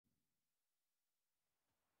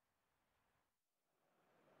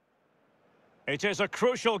It is a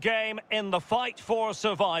crucial game in the fight for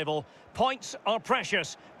survival. Points are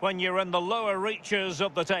precious when you're in the lower reaches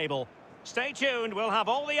of the table. Stay tuned, we'll have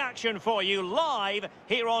all the action for you live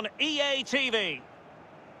here on EA TV.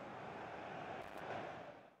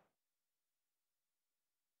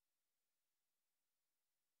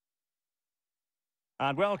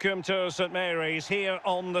 And welcome to St Mary's here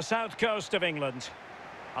on the south coast of England.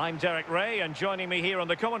 I'm Derek Ray, and joining me here on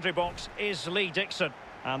the commentary box is Lee Dixon.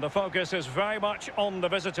 And the focus is very much on the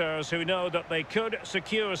visitors who know that they could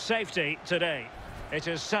secure safety today. It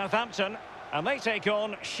is Southampton, and they take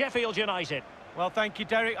on Sheffield United. Well, thank you,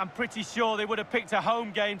 Derek. I'm pretty sure they would have picked a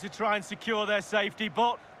home game to try and secure their safety,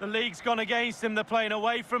 but the league's gone against them. They're playing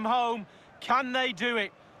away from home. Can they do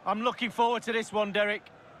it? I'm looking forward to this one, Derek.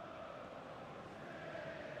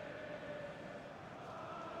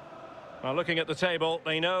 Well, looking at the table,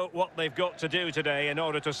 they know what they've got to do today in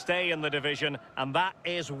order to stay in the division, and that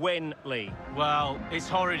is win, Lee. Well, it's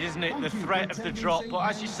horrid, isn't it, the threat of the drop, but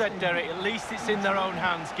as you said, Derek, at least it's in their own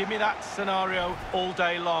hands. Give me that scenario all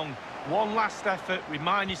day long. One last effort,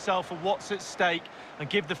 remind yourself of what's at stake, and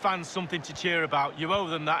give the fans something to cheer about. You owe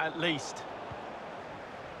them that at least.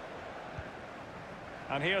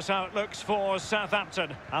 And here's how it looks for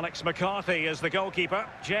Southampton. Alex McCarthy is the goalkeeper.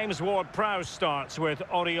 James Ward-Prowse starts with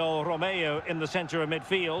Oriol Romeu in the centre of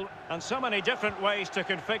midfield. And so many different ways to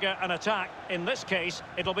configure an attack. In this case,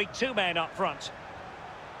 it'll be two men up front.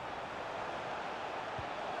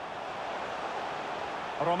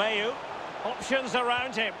 Romeu, options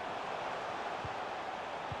around him.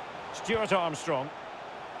 Stuart Armstrong.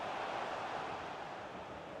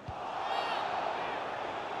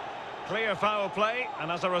 Clear foul play,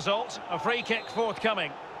 and as a result, a free kick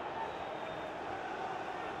forthcoming.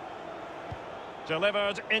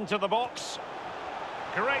 Delivered into the box.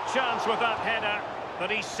 Great chance with that header,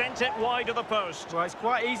 but he sent it wide of the post. Well, it's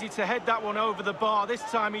quite easy to head that one over the bar. This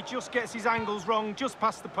time he just gets his angles wrong, just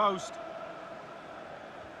past the post.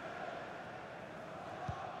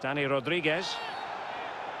 Danny Rodriguez.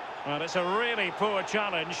 Well, it's a really poor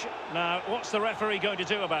challenge. Now, what's the referee going to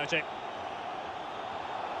do about it?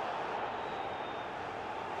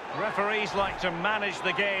 Referees like to manage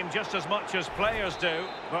the game just as much as players do,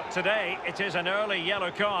 but today it is an early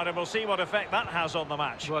yellow card, and we'll see what effect that has on the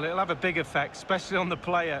match. Well, it'll have a big effect, especially on the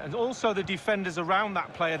player, and also the defenders around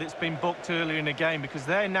that player that's been booked earlier in the game, because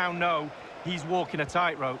they now know he's walking a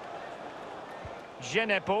tightrope.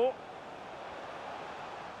 Genepo.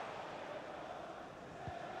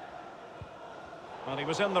 Well, he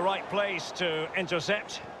was in the right place to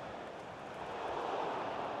intercept.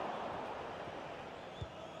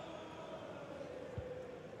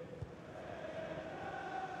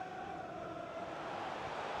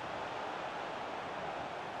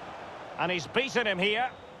 And he's beaten him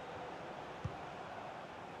here.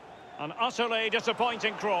 An utterly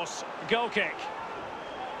disappointing cross. Goal kick.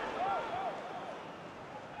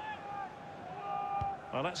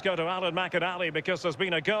 Well, let's go to Alan McInally, because there's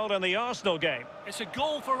been a goal in the Arsenal game. It's a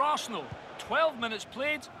goal for Arsenal. 12 minutes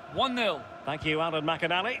played, 1-0. Thank you, Alan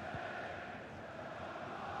McInally.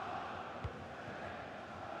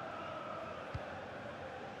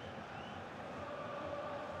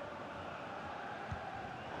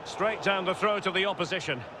 Straight down the throat of the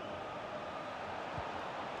opposition.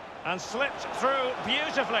 And slipped through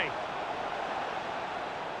beautifully.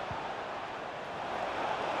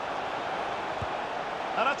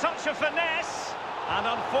 And a touch of finesse. And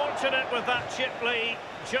unfortunate with that chip, Lee,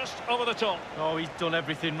 just over the top. Oh, he's done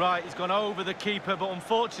everything right. He's gone over the keeper, but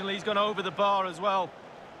unfortunately he's gone over the bar as well.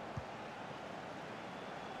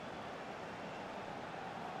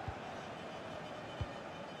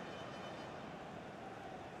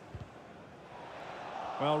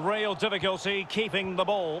 Well, real difficulty keeping the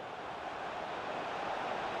ball.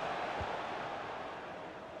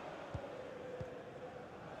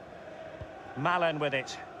 Malen with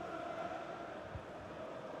it.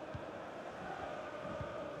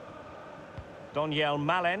 Donyell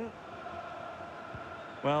Malen.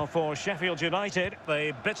 Well, for Sheffield United,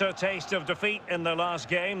 the bitter taste of defeat in their last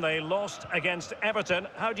game. They lost against Everton.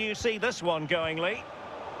 How do you see this one going, Lee?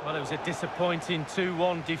 Well, it was a disappointing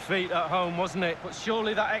 2-1 defeat at home, wasn't it? But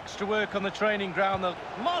surely that extra work on the training ground...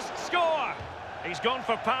 Must score! He's gone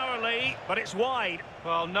for power, Lee, but it's wide.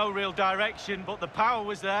 Well, no real direction, but the power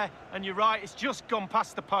was there. And you're right, it's just gone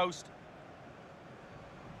past the post.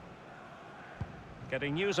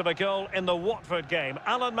 Getting news of a goal in the Watford game.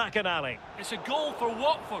 Alan McInally. It's a goal for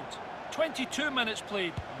Watford. 22 minutes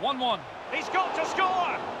played, 1-1. He's got to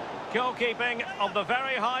score! Goalkeeping of the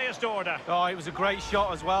very highest order. Oh, it was a great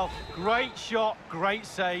shot as well. Great shot, great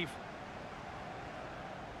save.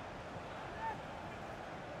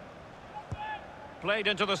 Played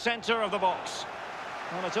into the centre of the box.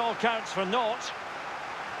 Well, it all counts for naught.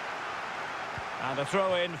 And a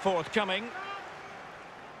throw-in forthcoming.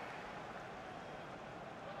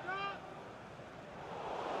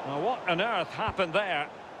 Well, what on earth happened there?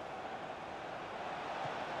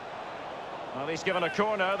 Well, he's given a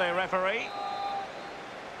corner, the referee.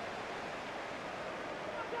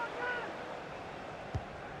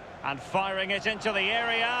 And firing it into the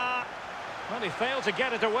area. Well, he failed to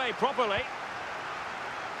get it away properly.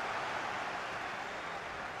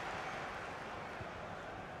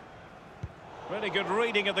 Really good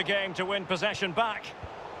reading of the game to win possession back.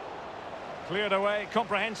 Cleared away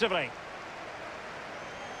comprehensively.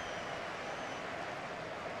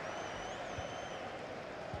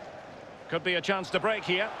 Could be a chance to break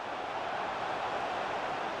here.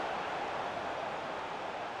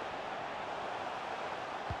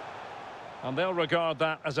 And they'll regard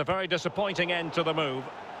that as a very disappointing end to the move.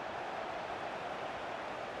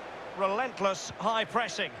 Relentless high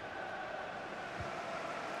pressing.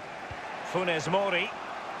 Funes Mori.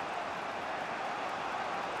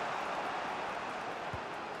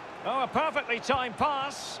 Oh, a perfectly timed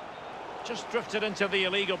pass. Just drifted into the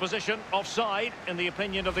illegal position, offside, in the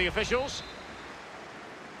opinion of the officials.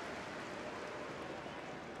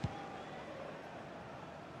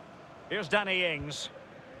 Here's Danny Ings.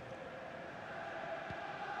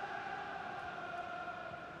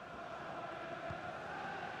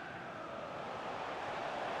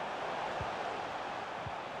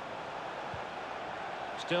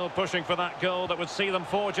 Still pushing for that goal that would see them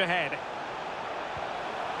forge ahead.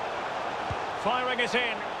 Firing it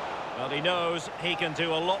in. Well, he knows he can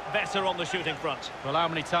do a lot better on the shooting front. Well, how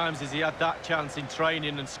many times has he had that chance in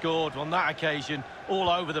training and scored? On that occasion, all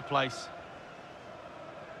over the place.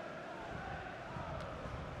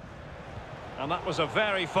 And that was a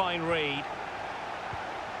very fine read.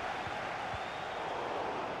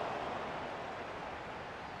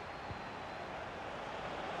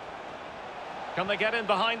 Can they get in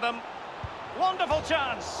behind them? Wonderful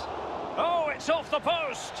chance! Oh, it's off the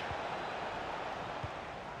post!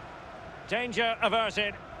 Danger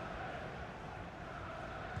averted.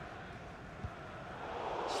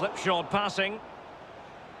 Slipshod passing.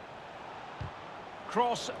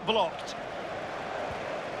 Cross blocked.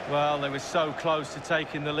 Well, they were so close to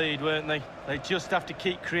taking the lead, weren't they? They just have to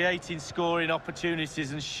keep creating scoring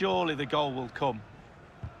opportunities and surely the goal will come.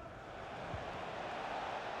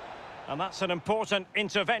 And that's an important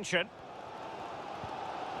intervention.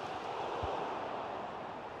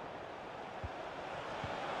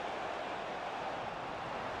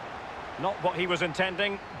 Not what he was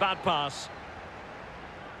intending. Bad pass.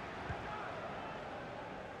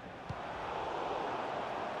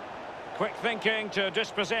 Quick thinking to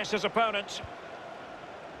dispossess his opponent.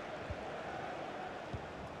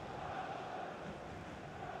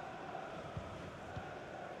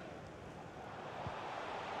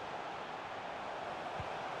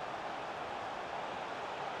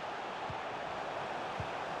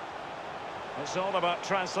 It's all about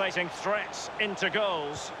translating threats into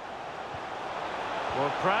goals.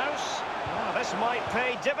 Ward-Prowse. Oh, this might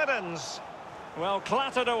pay dividends. Well,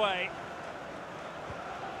 clattered away.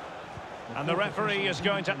 And the referee is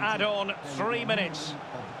going to add on 3 minutes.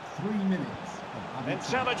 3 minutes.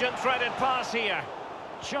 Intelligent threaded pass here.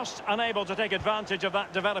 Just unable to take advantage of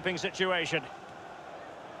that developing situation.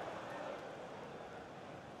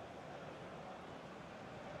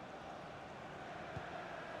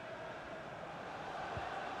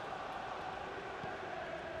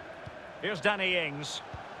 Here's Danny Ings.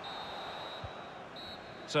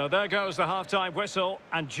 So there goes the half-time whistle,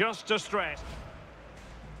 and just a stress.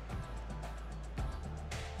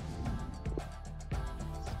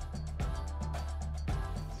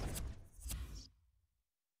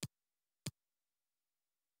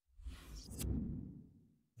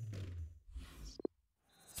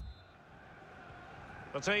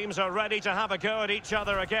 The teams are ready to have a go at each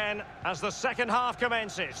other again as the second half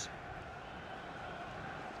commences.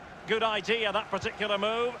 Good idea, that particular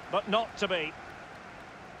move, but not to be.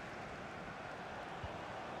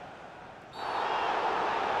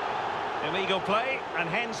 Illegal play, and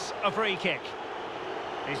hence a free kick.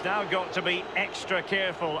 He's now got to be extra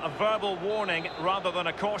careful. A verbal warning rather than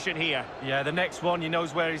a caution here. Yeah, the next one, he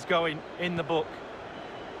knows where he's going, in the book.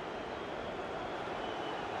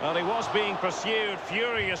 Well, he was being pursued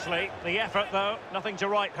furiously. The effort, though, nothing to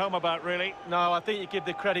write home about, really. No, I think you give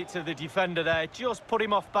the credit to the defender there. Just put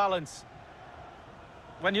him off balance.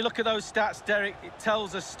 When you look at those stats, Derek, it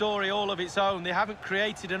tells a story all of its own. They haven't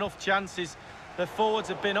created enough chances. Their forwards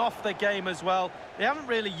have been off their game as well. They haven't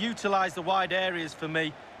really utilised the wide areas for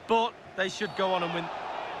me, but they should go on and win.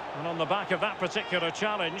 And on the back of that particular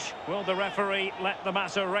challenge, will the referee let the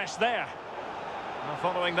matter rest there? Well,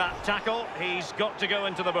 following that tackle, he's got to go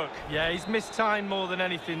into the book. Yeah, he's mistimed more than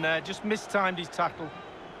anything there. Just mistimed his tackle.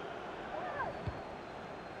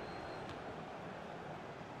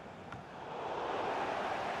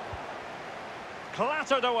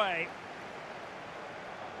 Clattered away.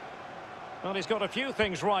 Well, he's got a few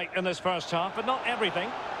things right in this first half, but not everything.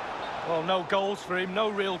 Well, no goals for him, no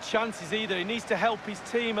real chances either. He needs to help his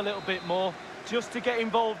team a little bit more, just to get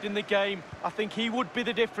involved in the game. I think he would be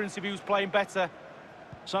the difference if he was playing better.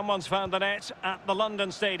 Someone's found the net at the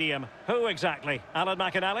London Stadium. Who exactly? Alan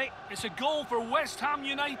McInally? It's a goal for West Ham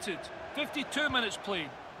United. 52 minutes played.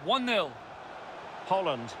 1-0.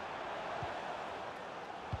 Holland.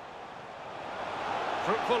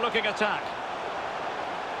 Fruitful looking attack.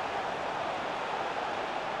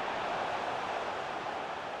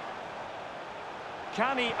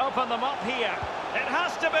 Can he open them up here? It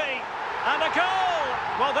has to be! And a goal!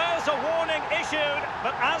 Well, there's a warning issued,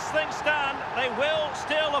 but as things stand, they will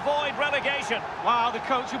still avoid relegation. Wow, the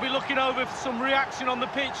coach will be looking over for some reaction on the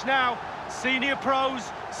pitch now. Senior pros,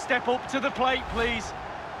 step up to the plate, please.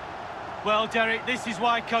 Well, Derek, this is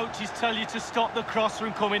why coaches tell you to stop the cross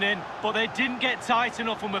from coming in, but they didn't get tight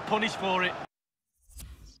enough and were punished for it.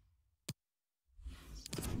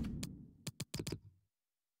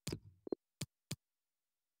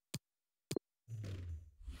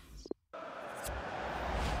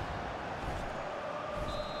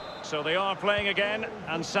 So they are playing again,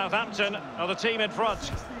 and Southampton are the team in front.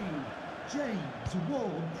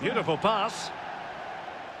 Beautiful pass.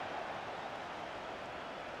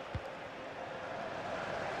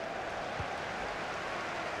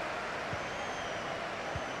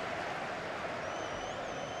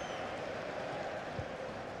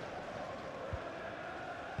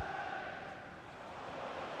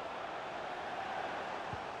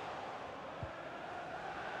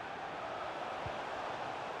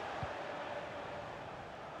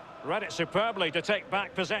 Read it superbly to take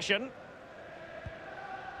back possession.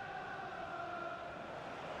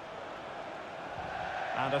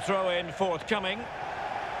 And a throw-in forthcoming.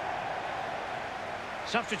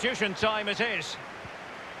 Substitution time it is.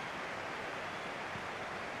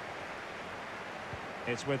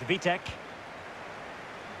 It's with Vitek.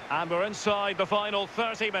 And we're inside the final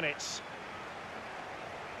 30 minutes.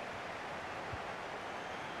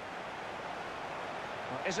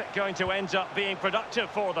 Is it going to end up being productive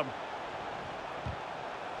for them?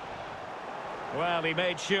 Well, he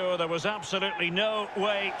made sure there was absolutely no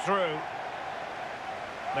way through.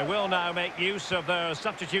 They will now make use of their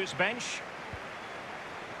substitutes bench.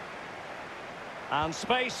 And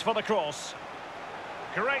space for the cross.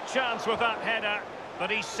 Great chance with that header,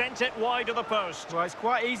 but he sent it wide of the post. Well, it's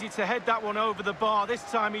quite easy to head that one over the bar. This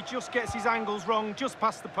time he just gets his angles wrong, just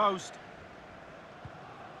past the post.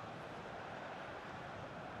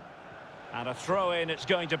 And a throw-in it's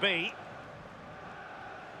going to be.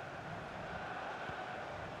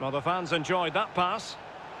 Well, the fans enjoyed that pass.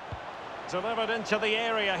 Delivered into the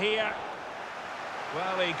area here.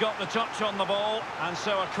 Well, he got the touch on the ball, and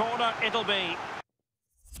so a corner it'll be.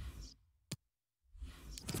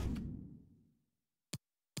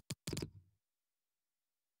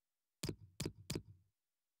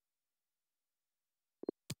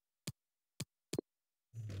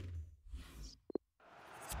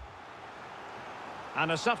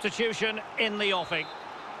 And a substitution in the offing.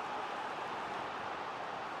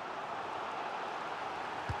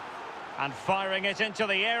 And firing it into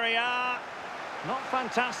the area. Not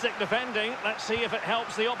fantastic defending. Let's see if it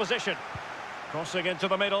helps the opposition. Crossing into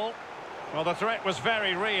the middle. Well, the threat was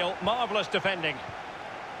very real. Marvellous defending.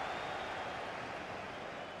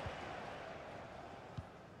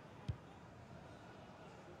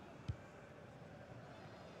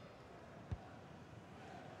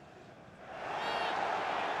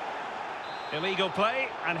 Illegal play,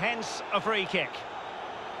 and hence a free kick.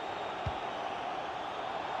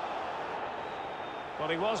 Well,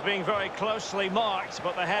 he was being very closely marked,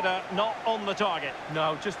 but the header not on the target.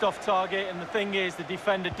 No, just off target, and the thing is, the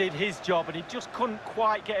defender did his job, and he just couldn't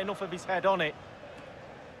quite get enough of his head on it.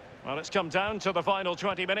 Well, it's come down to the final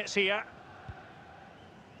 20 minutes here.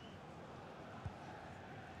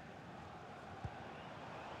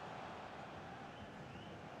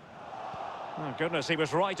 Oh, goodness, he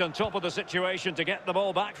was right on top of the situation to get the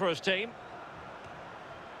ball back for his team.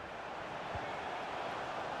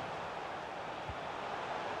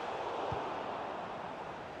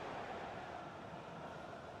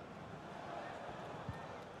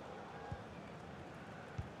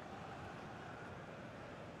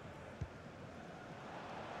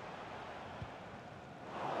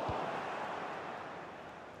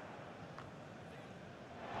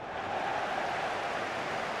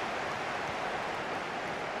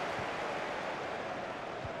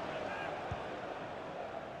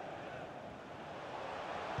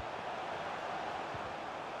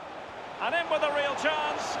 And in with a real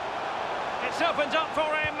chance. It's opened up for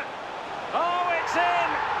him. Oh, it's in!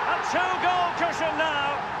 A two-goal cushion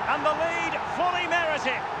now, and the lead fully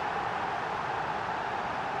merited.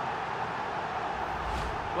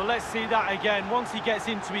 Well, let's see that again. Once he gets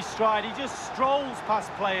into his stride, he just strolls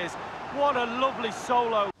past players. What a lovely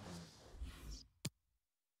solo.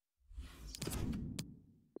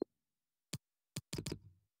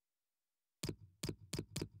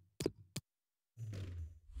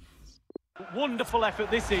 Wonderful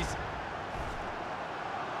effort this is.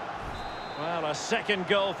 Well, a second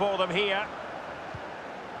goal for them here.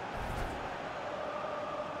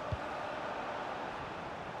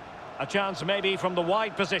 A chance maybe from the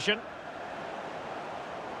wide position.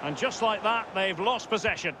 And just like that, they've lost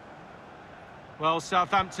possession. Well,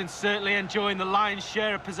 Southampton certainly enjoying the lion's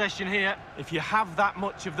share of possession here. If you have that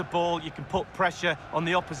much of the ball, you can put pressure on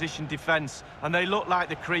the opposition defence. And they look like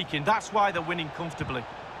they're creaking. That's why they're winning comfortably.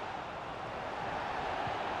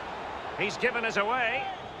 He's given us away.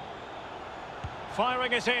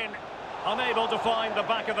 Firing it in. Unable to find the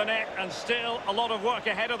back of the net, and still a lot of work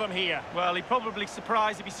ahead of them here. Well, he'd probably be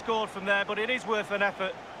surprised if he scored from there, but it is worth an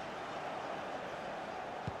effort.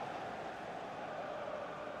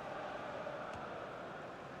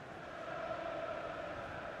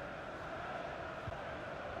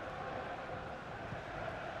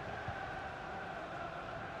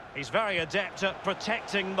 He's very adept at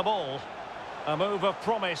protecting the ball. A move of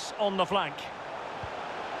promise on the flank.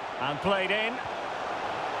 And played in.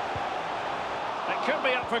 It could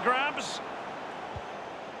be up for grabs.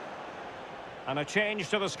 And a change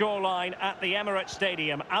to the scoreline at the Emirates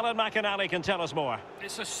Stadium. Alan McInally can tell us more.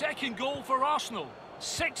 It's a second goal for Arsenal.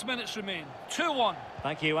 6 minutes remain. 2-1.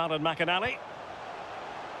 Thank you, Alan McInally.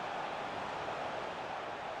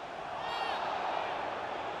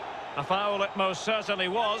 A foul it most certainly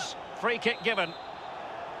was. Free kick given.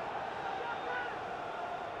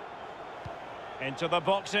 Into the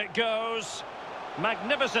box it goes.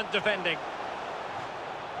 Magnificent defending.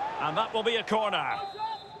 And that will be a corner.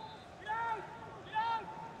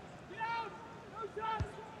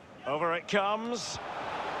 Over it comes.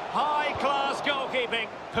 High-class goalkeeping.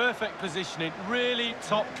 Perfect positioning. Really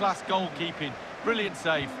top-class goalkeeping. Brilliant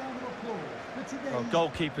save. Well,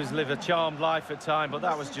 goalkeepers live a charmed life at times, but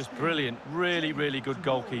that was just brilliant. Really, really good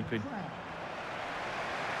goalkeeping.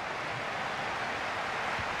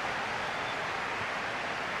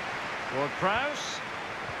 Ward-Prowse.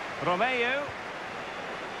 Romeu.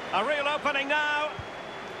 A real opening now.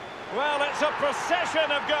 Well, it's a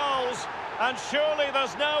procession of goals, and surely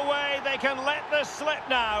there's no way they can let this slip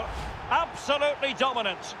now. Absolutely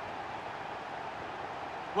dominant.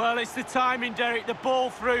 Well, it's the timing, Derek. The ball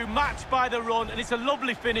through, matched by the run, and it's a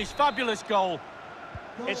lovely finish. Fabulous goal.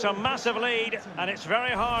 It's a massive lead, and it's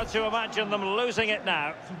very hard to imagine them losing it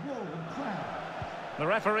now. The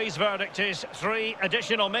referee's verdict is 3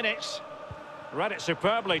 additional minutes. Read it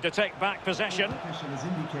superbly to take back possession. The official has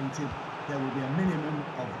indicated there will be a minimum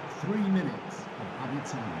of 3 minutes of added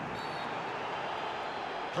time.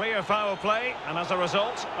 Clear foul play, and as a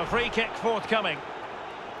result, a free kick forthcoming.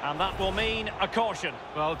 And that will mean a caution.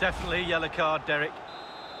 Well, definitely a yellow card, Derek.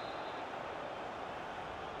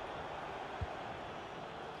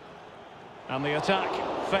 And the attack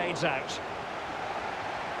fades out.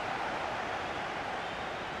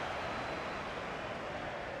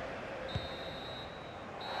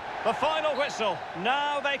 The final whistle.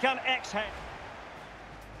 Now they can exhale.